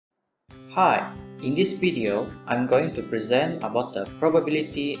Hi, in this video, I'm going to present about the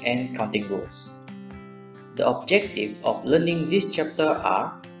probability and counting rules. The objective of learning this chapter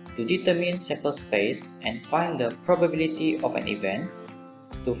are to determine sample space and find the probability of an event,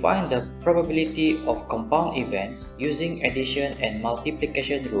 to find the probability of compound events using addition and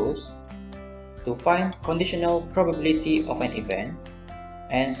multiplication rules, to find conditional probability of an event,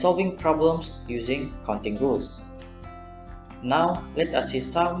 and solving problems using counting rules. Now, let us see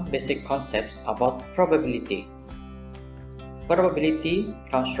some basic concepts about probability. Probability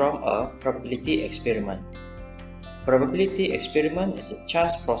comes from a probability experiment. Probability experiment is a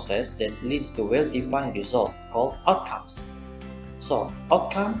chance process that leads to well-defined result called outcomes. So,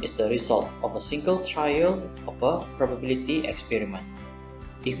 outcome is the result of a single trial of a probability experiment.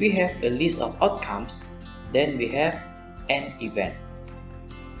 If we have a list of outcomes, then we have an event.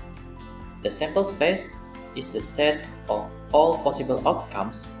 The sample space is the set of all possible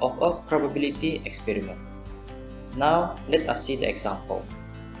outcomes of a probability experiment. Now, let us see the example.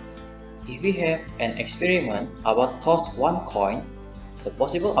 If we have an experiment about toss one coin, the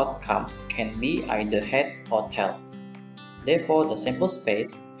possible outcomes can be either head or tail. Therefore, the sample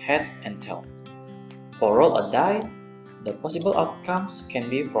space head and tail. For roll a die, the possible outcomes can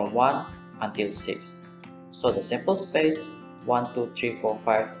be from 1 until 6. So the sample space 1, 2, 3, 4,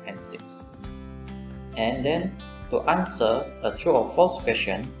 5, and 6. And then, to answer a true or false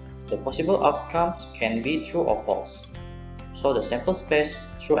question, the possible outcomes can be true or false. So the sample space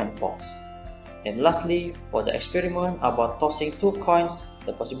true and false. And lastly, for the experiment about tossing two coins,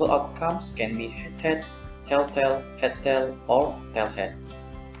 the possible outcomes can be head-head, tail-tail, head-tail, or tail-head.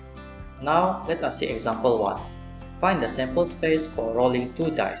 Now, let us see example 1. Find the sample space for rolling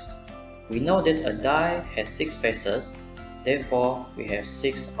two dice. We know that a die has 6 faces, therefore we have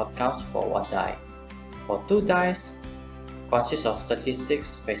 6 outcomes for one die. For 2 dice consists of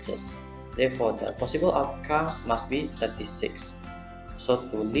 36 faces, therefore the possible outcomes must be 36. So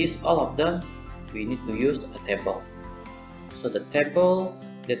to list all of them, we need to use a table. So the table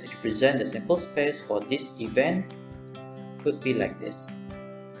that represents the sample space for this event could be like this.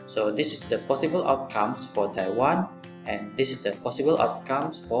 So this is the possible outcomes for die 1 and this is the possible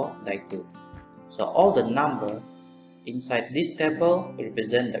outcomes for die 2. So all the numbers inside this table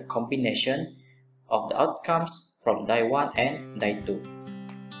represent the combination of the outcomes from die 1 and die 2.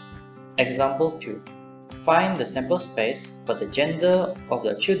 Example 2. Find the sample space for the gender of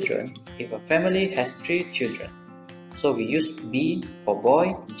the children if a family has 3 children. So we use B for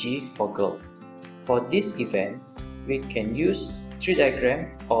boy, G for girl. For this event, we can use tree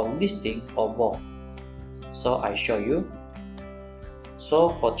diagram or listing or both. So I show you. So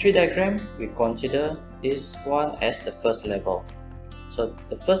for tree diagram, we consider this one as the first level. So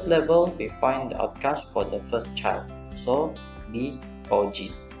the first level, we find the outcomes for the first child, so B or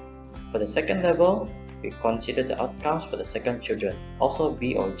G. For the second level, we consider the outcomes for the second children, also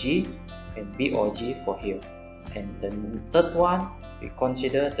B or G and B or G for here. And the third one, we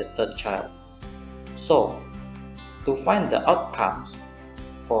consider the third child. So to find the outcomes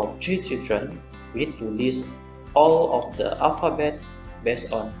for 3 children, we need to list all of the alphabet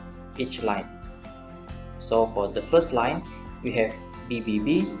based on each line. So for the first line, we have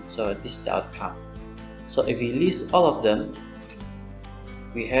BBB, so this is the outcome. So if we list all of them,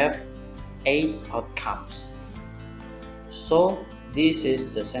 we have 8 outcomes. So this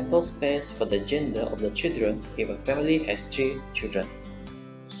is the sample space for the gender of the children if a family has 3 children.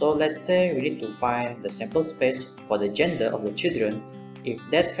 So let's say we need to find the sample space for the gender of the children if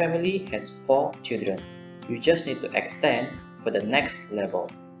that family has 4 children. You just need to extend for the next level.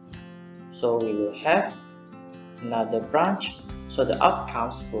 So we will have another branch. So the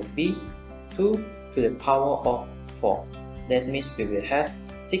outcomes will be 2 to the power of 4. That means we will have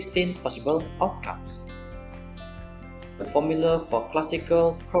 16 possible outcomes. The formula for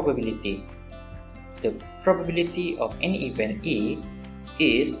classical probability. The probability of any event E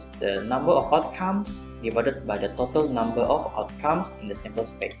is the number of outcomes divided by the total number of outcomes in the sample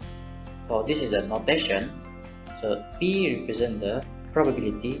space. So this is the notation. So P represents the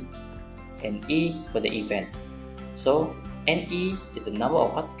probability and E for the event. So NE is the number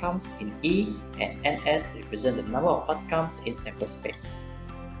of outcomes in E and NS represents the number of outcomes in sample space.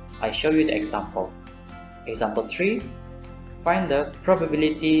 I show you the example. Example 3. Find the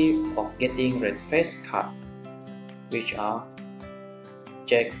probability of getting red face card, which are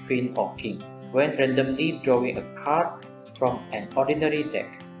Jack, Queen or King, when randomly drawing a card from an ordinary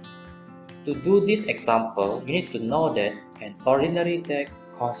deck. To do this example, you need to know that an ordinary deck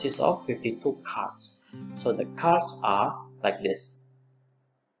consists of 52 cards. So the cards are like this.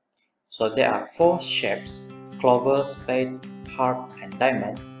 So there are 4 shapes: clover, spade, heart, and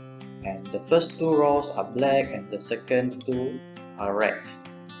diamond. and the first two rows are black and the second two are red.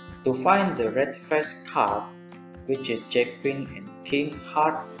 To find the red face card, which is Jack, Queen and King,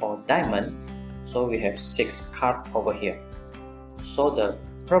 Heart or Diamond, so we have 6 cards over here. So the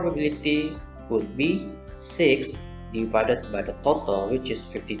probability would be 6 divided by the total, which is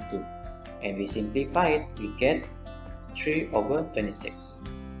 52. And we simplify it, we get 3/26.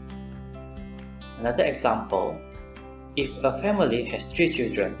 Another example, if a family has 3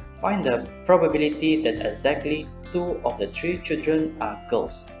 children, find the probability that exactly 2 of the 3 children are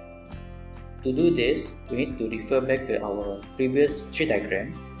girls. To do this, we need to refer back to our previous tree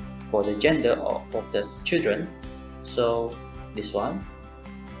diagram for the gender of the children. So this one.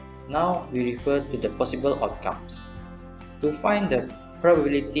 Now we refer to the possible outcomes. To find the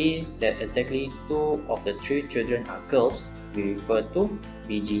probability that exactly 2 of the 3 children are girls, we refer to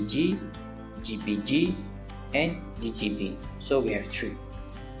BGG, GPG and GGB. So we have 3.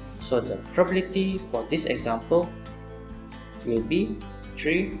 So the probability for this example will be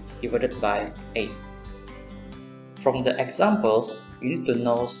 3 divided by 8. From the examples, you need to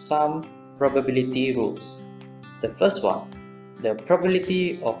know some probability rules. The first one, the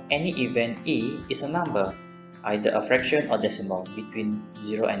probability of any event E is a number, either a fraction or decimal, between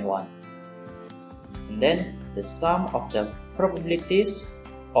 0 and 1. And then the sum of the probabilities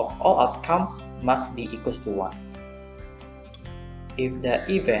of all outcomes must be equals to 1. If the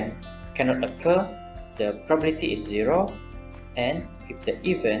event cannot occur, the probability is 0, and if the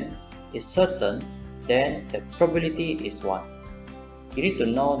event is certain, then the probability is 1. You need to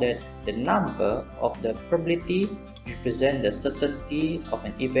know that the number of the probability represents the certainty of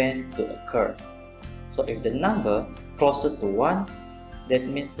an event to occur. So if the number closer to 1, that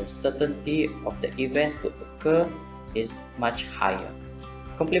means the certainty of the event to occur is much higher.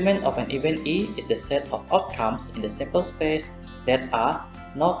 Complement of an event E is the set of outcomes in the sample space that are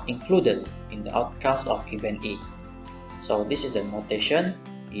not included in the outcomes of event E. So this is the notation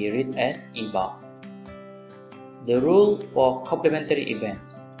we read as E bar. The rule for complementary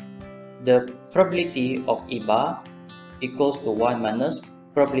events. The probability of E bar equals to 1 minus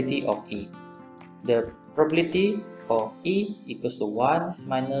probability of E. The probability of E equals to 1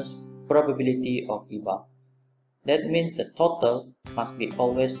 minus probability of E bar. That means the total must be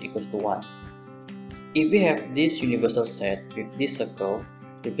always equals to 1. If we have this universal set with this circle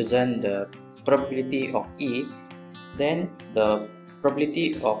represent the probability of E, then the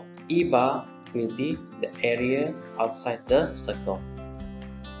probability of E bar will be the area outside the circle.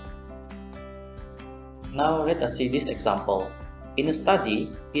 Now let us see this example. In a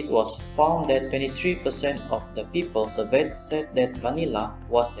study, it was found that 23% of the people surveyed said that vanilla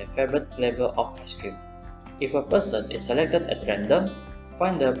was their favorite flavor of ice cream. If a person is selected at random,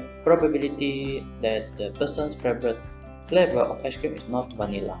 find the probability that the person's favorite flavor of ice cream is not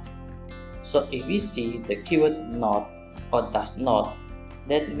vanilla. So if we see the keyword not or does not,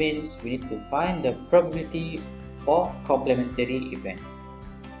 that means we need to find the probability for complementary event.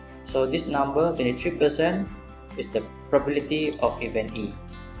 So this number 23% is the probability of event E.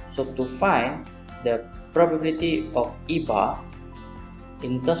 So to find the probability of E bar,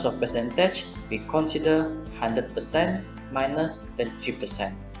 in terms of percentage, we consider 100% minus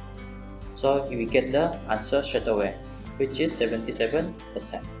 23%. So we get the answer straight away, which is 77%.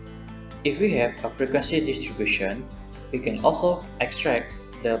 If we have a frequency distribution, we can also extract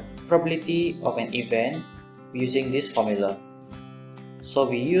the probability of an event using this formula. So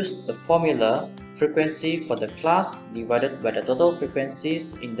we use the formula frequency for the class divided by the total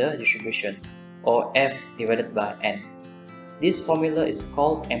frequencies in the distribution, or F divided by N. This formula is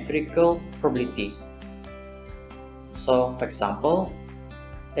called empirical probability. So for example,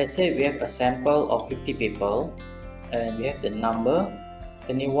 let's say we have a sample of 50 people and we have the number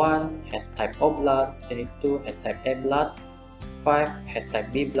 21 had type O blood, 22 had type A blood, 5 had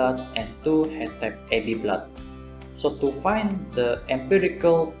type B blood, and 2 had type AB blood. So to find the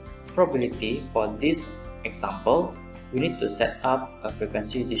empirical probability for this example, we need to set up a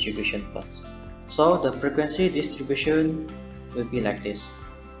frequency distribution first. So the frequency distribution will be like this.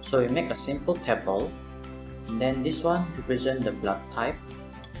 So we make a simple table, and then this one represents the blood type.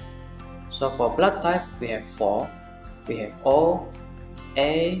 So for blood type, we have 4. We have O,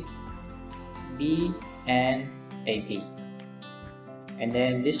 A, B, and AB. And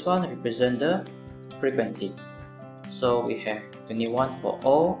then this one represents the frequency. So we have 21 for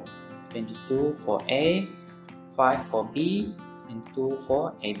O, 22 for A, 5 for B, and 2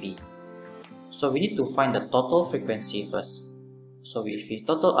 for AB. So we need to find the total frequency first. So if we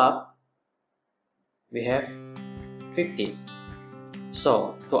total up, we have 50.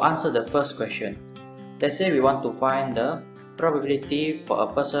 So to answer the first question, let's say we want to find the probability for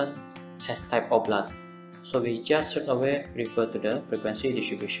a person has type of blood. So we just straight away refer to the frequency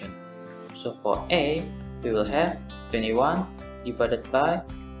distribution. So for A, we will have 21 divided by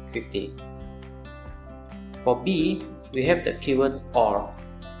 50. For B, we have the keyword OR.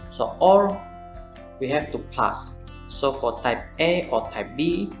 So OR, we have to plus. So for type A or type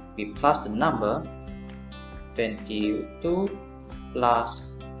B, we plus the number 22 plus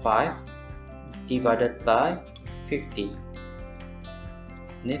 5 divided by 50.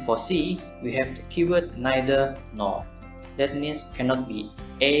 And then for C, we have the keyword neither nor. That means cannot be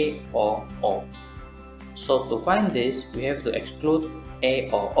A or O. So to find this, we have to exclude A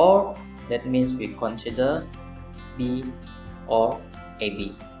or O. That means we consider B or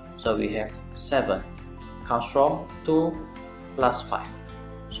AB. So we have 7 comes from 2 plus 5.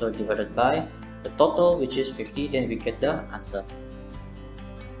 So divided by the total, which is 50, then we get the answer.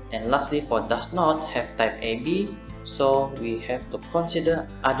 And lastly, for does not have type AB, so we have to consider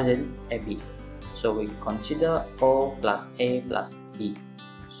other than AB. So we consider O plus A plus B.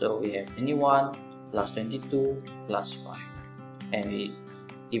 So we have 21 plus 22 plus 5. And we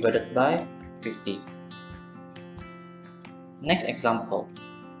divided by 50. Next example.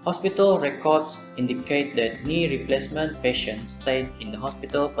 Hospital records indicate that knee replacement patients stayed in the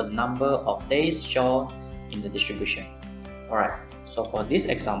hospital for the number of days shown in the distribution. Alright, so for this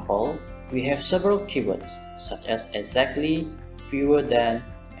example, we have several keywords such as exactly, fewer than,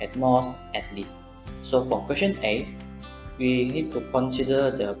 at most, at least. So for question A, we need to consider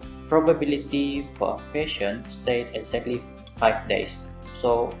the probability for a patient stayed exactly 5 days.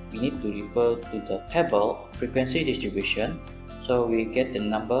 So we need to refer to the table frequency distribution. So we get the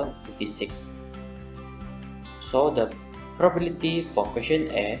number 56. So the probability for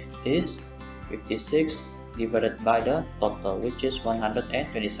question A is 56 divided by the total, which is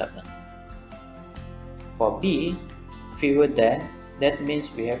 127. For B, fewer than, that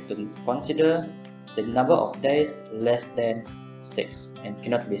means we have to consider the number of days less than 6 and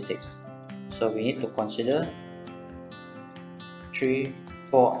cannot be 6. So we need to consider 3,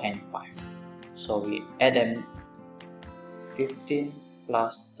 4 and 5. So we add them 15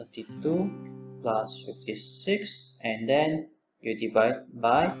 plus 32 plus 56, and then you divide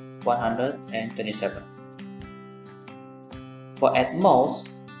by 127. For at most,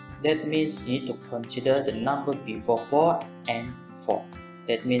 that means you need to consider the number before 4 and 4.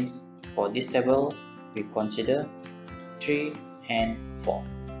 That means for this table, we consider 3 and 4.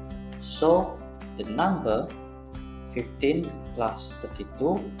 So the number 15 plus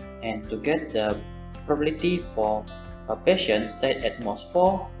 32, and to get the probability for a patient stayed at most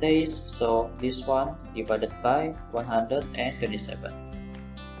 4 days, so this one divided by 127.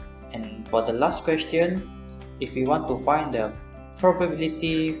 And for the last question, if we want to find the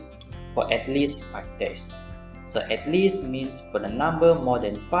probability for at least 5 days. So at least means for the number more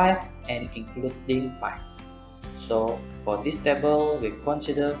than 5 and including 5. So for this table, we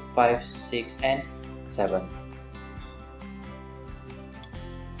consider 5, 6 and 7.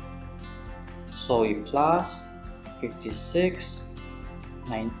 So we plus 56,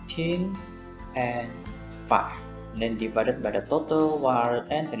 19 and 5, and then divided by the total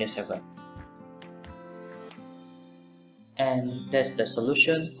 127. And that's the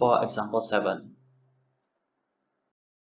solution for example 7.